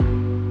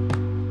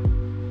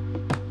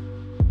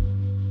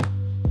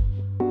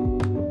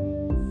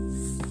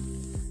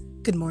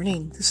Good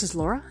morning, this is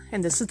Laura,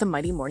 and this is the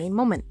Mighty Morning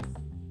Moment.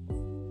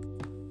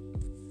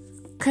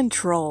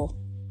 Control.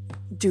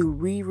 Do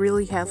we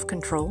really have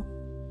control?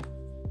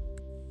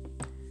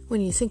 When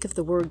you think of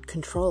the word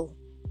control,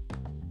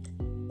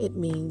 it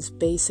means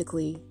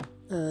basically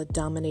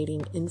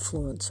dominating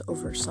influence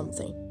over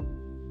something.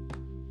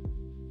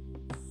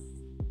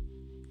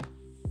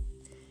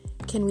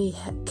 Can we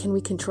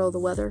control the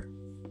weather?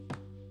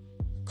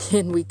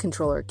 Can we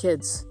control our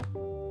kids?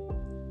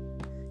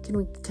 Can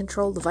we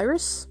control the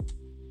virus?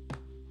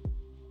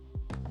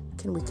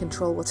 Can we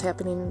control what's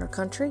happening in our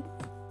country?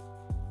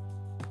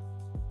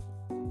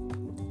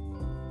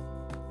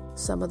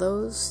 Some of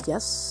those,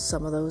 yes.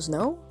 Some of those,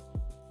 no.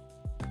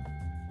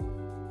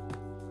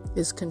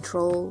 Is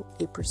control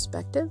a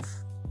perspective?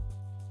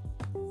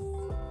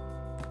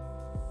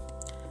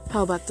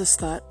 How about this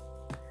thought?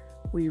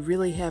 We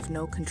really have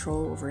no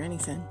control over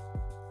anything.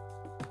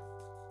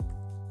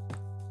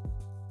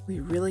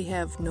 We really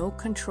have no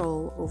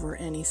control over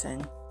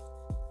anything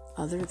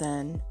other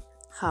than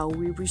how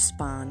we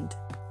respond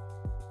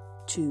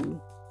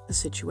to a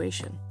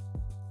situation.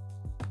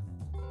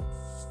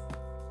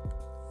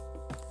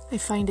 I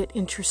find it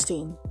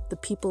interesting, the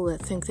people that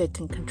think they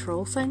can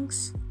control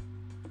things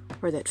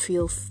or that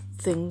feel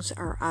things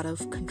are out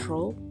of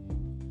control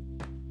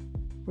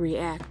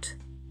react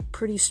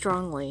pretty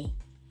strongly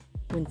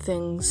when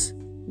things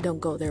don't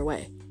go their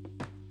way.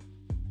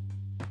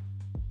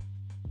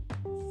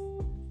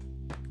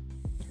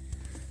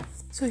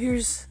 So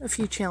here's a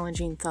few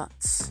challenging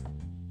thoughts.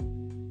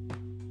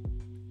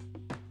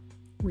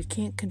 We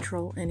can't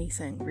control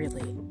anything,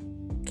 really,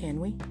 can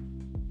we?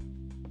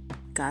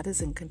 God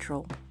is in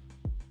control.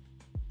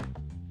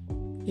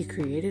 He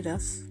created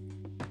us.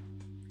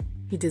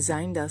 He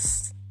designed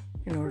us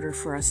in order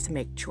for us to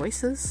make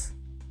choices.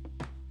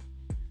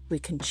 We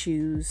can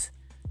choose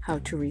how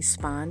to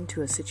respond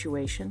to a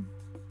situation.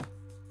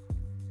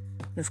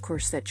 And of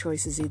course, that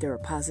choice is either a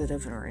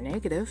positive or a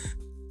negative.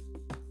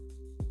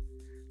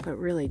 But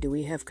really, do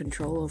we have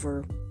control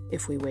over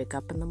if we wake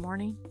up in the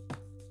morning?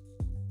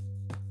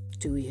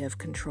 Do we have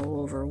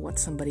control over what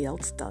somebody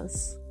else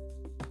does?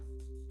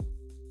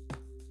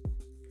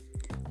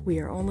 We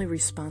are only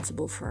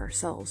responsible for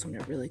ourselves when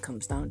it really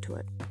comes down to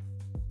it.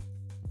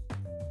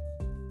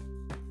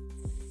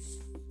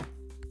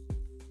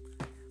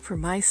 For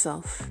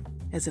myself,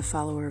 as a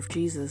follower of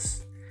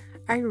Jesus,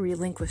 I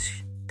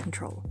relinquish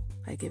control.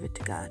 I give it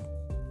to God.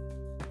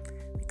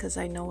 Because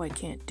I know I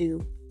can't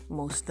do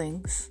most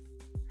things.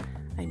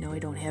 I know I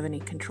don't have any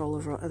control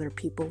over other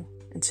people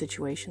and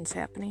situations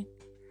happening.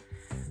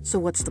 So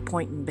what's the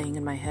point in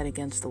banging my head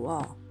against the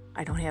wall?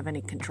 I don't have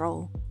any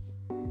control.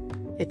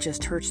 It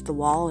just hurts the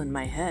wall in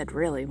my head,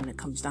 really, when it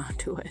comes down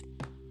to it.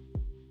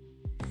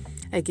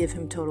 I give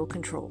him total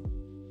control.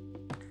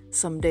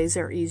 Some days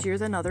are easier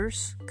than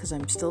others, because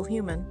I'm still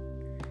human.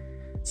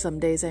 Some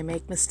days I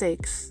make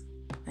mistakes.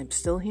 I'm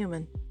still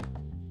human.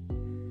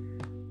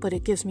 But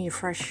it gives me a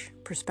fresh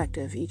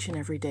perspective each and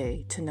every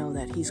day to know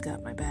that he's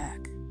got my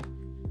back.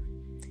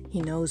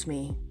 He knows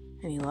me,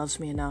 and he loves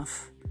me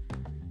enough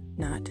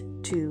not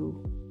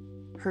to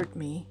hurt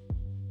me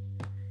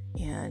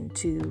and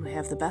to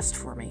have the best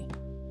for me.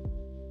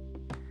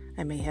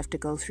 I may have to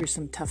go through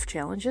some tough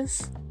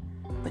challenges,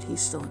 but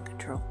he's still in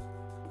control.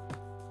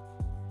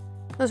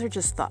 Those are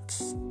just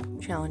thoughts,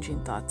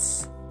 challenging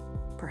thoughts.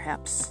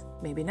 Perhaps,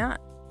 maybe not.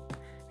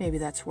 Maybe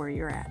that's where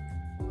you're at.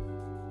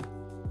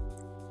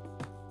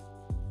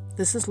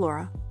 This is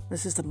Laura.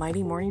 This is the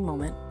Mighty Morning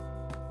Moment.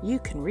 You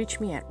can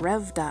reach me at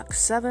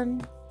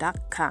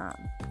revdoc7.com.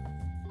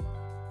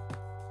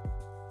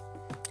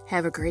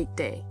 Have a great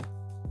day.